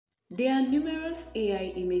There are numerous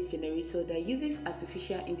AI image generators that uses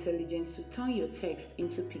artificial intelligence to turn your text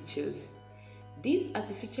into pictures. These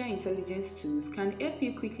artificial intelligence tools can help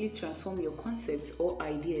you quickly transform your concepts or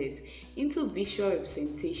ideas into visual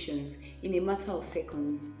representations in a matter of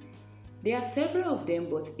seconds. There are several of them,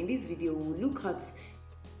 but in this video we'll look at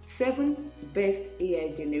 7 best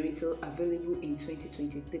AI generators available in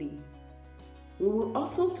 2023. We will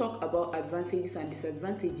also talk about advantages and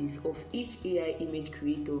disadvantages of each AI image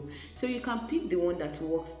creator so you can pick the one that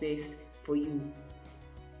works best for you.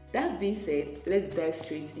 That being said, let's dive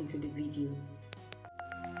straight into the video.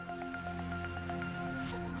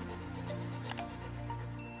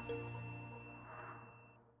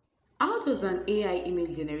 How does an AI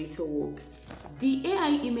image generator work? The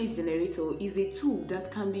AI image generator is a tool that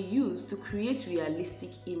can be used to create realistic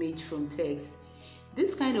image from text.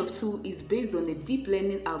 This kind of tool is based on a deep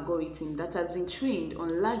learning algorithm that has been trained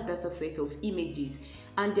on large datasets of images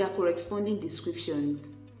and their corresponding descriptions.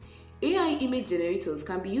 AI image generators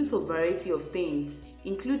can be used for a variety of things,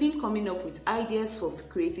 including coming up with ideas for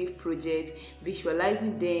creative projects,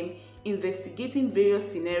 visualizing them, investigating various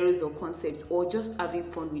scenarios or concepts, or just having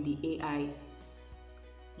fun with the AI.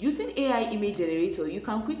 Using AI image generator, you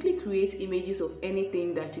can quickly create images of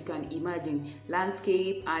anything that you can imagine: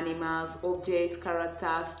 landscape, animals, objects,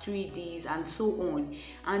 characters, 3Ds, and so on.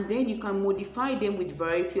 And then you can modify them with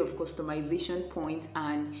variety of customization points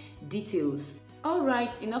and details.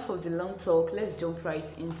 Alright, enough of the long talk, let's jump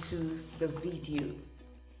right into the video.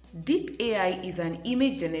 Deep AI is an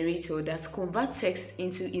image generator that converts text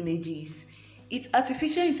into images. Its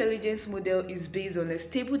artificial intelligence model is based on a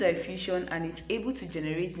stable diffusion and is able to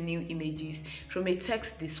generate new images from a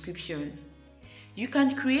text description. You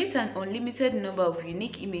can create an unlimited number of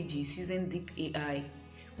unique images using Deep AI,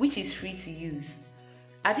 which is free to use.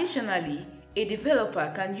 Additionally, a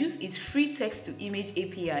developer can use its free text-to-image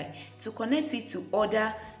API to connect it to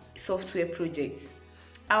other software projects.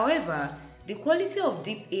 However, the quality of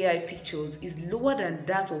Deep AI pictures is lower than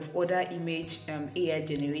that of other image AI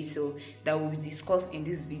generators that will be discussed in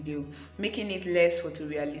this video, making it less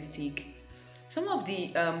photorealistic. Some of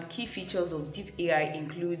the key features of Deep AI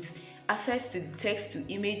includes access to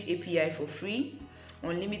text-to-image API for free,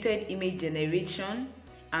 unlimited image generation,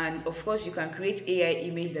 and of course you can create AI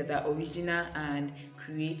images that are original and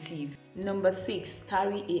creative. Number 6.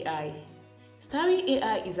 Starry AI. Starry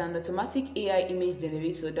AI is an automatic AI image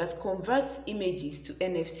generator that converts images to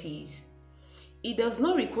NFTs. It does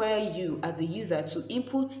not require you as a user to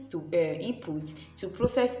input to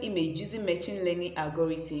process image using machine learning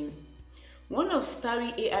algorithm. One of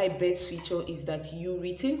Starry AI's best features is that you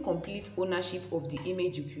retain complete ownership of the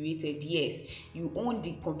image you created. Yes, you own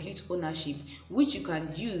the complete ownership, which you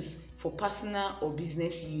can use for personal or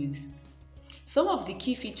business use. Some of the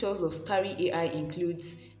key features of Starry AI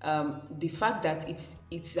includes the fact that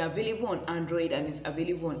it's available on Android and is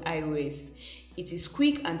available on iOS. It is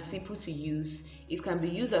quick and simple to use. It can be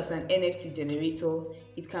used as an NFT generator.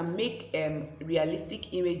 It can make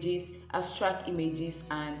realistic images, abstract images,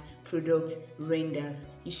 and product renders.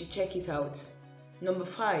 You should check it out. Number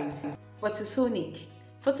 5. Photosonic.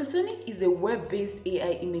 Photosonic is a web-based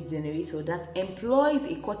AI image generator that employs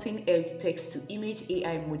a cutting-edge text-to-image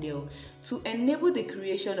AI model to enable the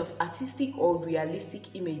creation of artistic or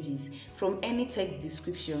realistic images from any text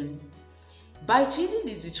description. By changing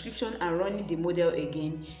the description and running the model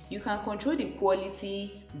again, you can control the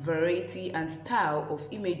quality, variety, and style of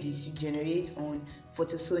images you generate on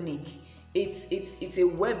Photosonic. It's a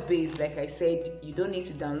web-based, like I said. You don't need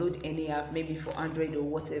to download any app, maybe for Android or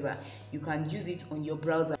whatever. You can use it on your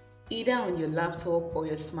browser, either on your laptop or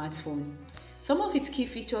your smartphone. Some of its key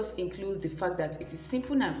features include the fact that it is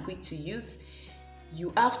simple and quick to use.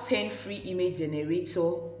 You have 10 free image generators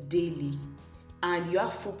daily, and you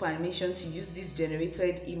have full permission to use these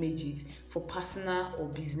generated images for personal or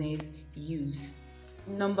business use.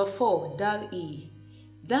 Number 4. Dall.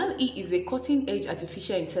 Dall is a cutting-edge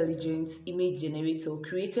artificial intelligence image generator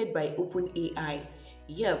created by OpenAI.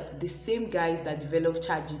 Yep, the same guys that developed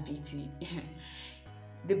ChatGPT.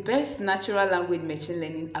 The best natural language machine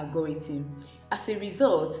learning algorithm. As a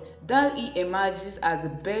result, Dall emerges as the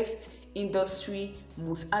best industry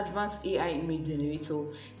most advanced AI image generator,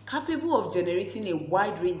 capable of generating a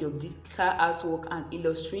wide range of digital artwork and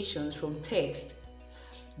illustrations from text.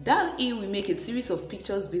 Dall will make a series of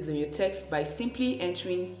pictures based on your text by simply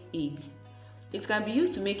entering it. It can be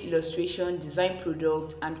used to make illustrations, design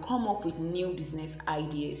products, and come up with new business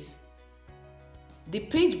ideas. The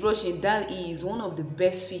paintbrush in Dall is one of the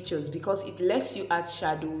best features because it lets you add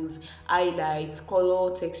shadows, highlights,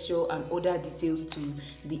 color, texture, and other details to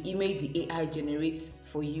the image the AI generates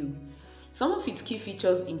for you. Some of its key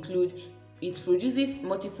features include it produces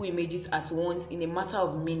multiple images at once in a matter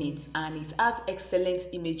of minutes, and it has excellent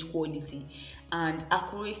image quality and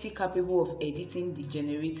accuracy capable of editing the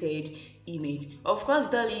generated image. Of course,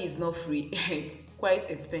 Dall is not free. It's quite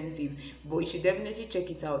expensive, but you should definitely check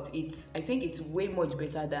it out. I think it's way much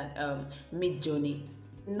better than Midjourney.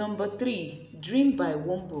 Number 3, Dream by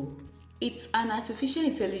Wombo. It's an artificial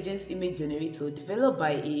intelligence image generator developed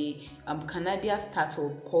by a Canadian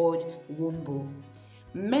startup called Wombo.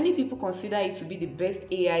 Many people consider it to be the best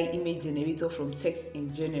AI image generator from text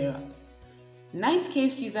in general.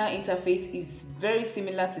 Nightscape's user interface is very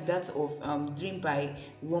similar to that of Dream by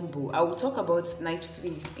Wombo. I will talk about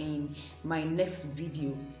Nightface in my next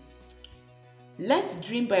video. Let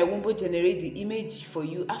Dream by Wombo generate the image for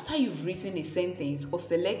you after you've written a sentence or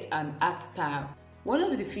select an art style. One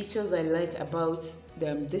of the features I like about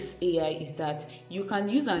this AI is that you can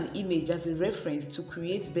use an image as a reference to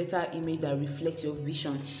create better image that reflects your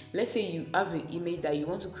vision. Let's say you have an image that you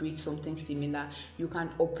want to create something similar, you can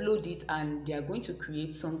upload it and they are going to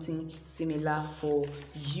create something similar for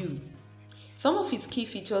you. Some of its key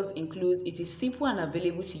features include it is simple and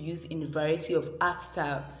available to use in a variety of art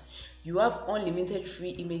style. You have unlimited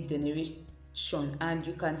free image generation and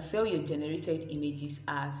you can sell your generated images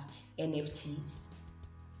as NFTs.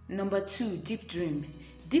 Number 2, Deep Dream.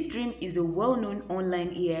 Deep Dream is a well-known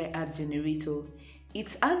online AI art generator.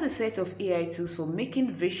 It has a set of AI tools for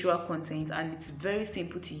making visual content and it's very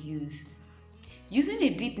simple to use. Using a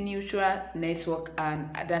deep neural network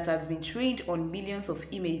that has been trained on millions of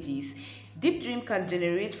images, Deep Dream can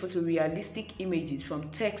generate photorealistic images from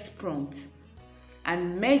text prompts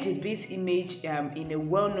and merge a base image in a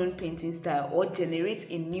well-known painting style or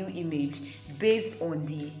generate a new image based on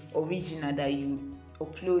the original that you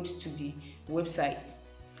upload to the website.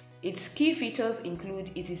 Its key features include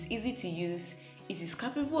it is easy to use, it is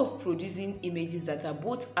capable of producing images that are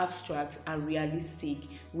both abstract and realistic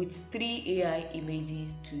with 3 AI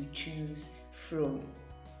images to choose from.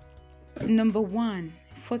 Number 1,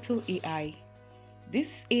 Fotor AI.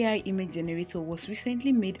 This AI image generator was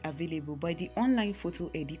recently made available by the online photo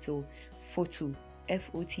editor Fotor,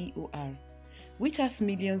 F-O-T-O-R, which has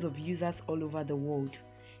millions of users all over the world.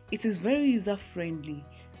 It is very user-friendly.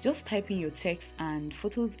 Just type in your text and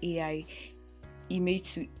Fotor's AI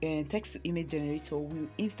text-to-image generator will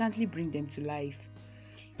instantly bring them to life.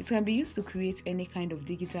 It can be used to create any kind of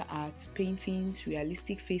digital art, paintings,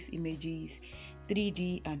 realistic face images,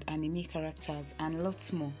 3D and anime characters, and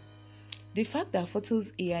lots more. The fact that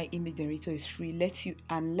Fotor's AI image generator is free lets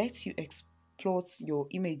you exploit your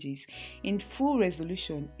images in full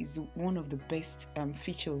resolution is one of the best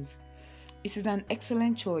features. It is an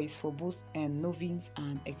excellent choice for both novice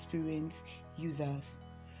and experienced users.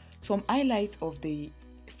 Some highlights of the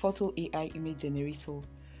Fotor AI image generator.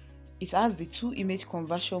 It has the 2 image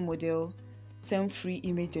conversion model, 10 free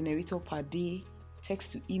image generator per day,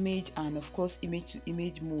 text to image, and of course image to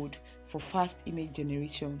image mode for fast image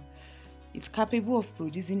generation. It's capable of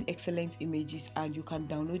producing excellent images and you can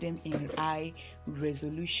download them in high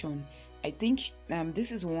resolution. I think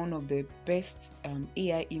this is one of the best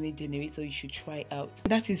AI image generator you should try out.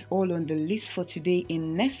 That is all on the list for today.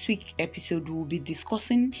 In next week's episode, we'll be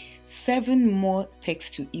discussing 7 more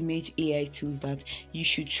text to image AI tools that you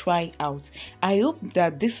should try out. I hope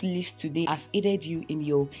that this list today has aided you in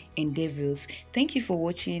your endeavors. Thank you for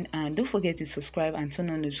watching and don't forget to subscribe and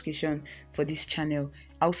turn on notification for this channel.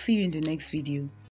 I'll see you in the next video.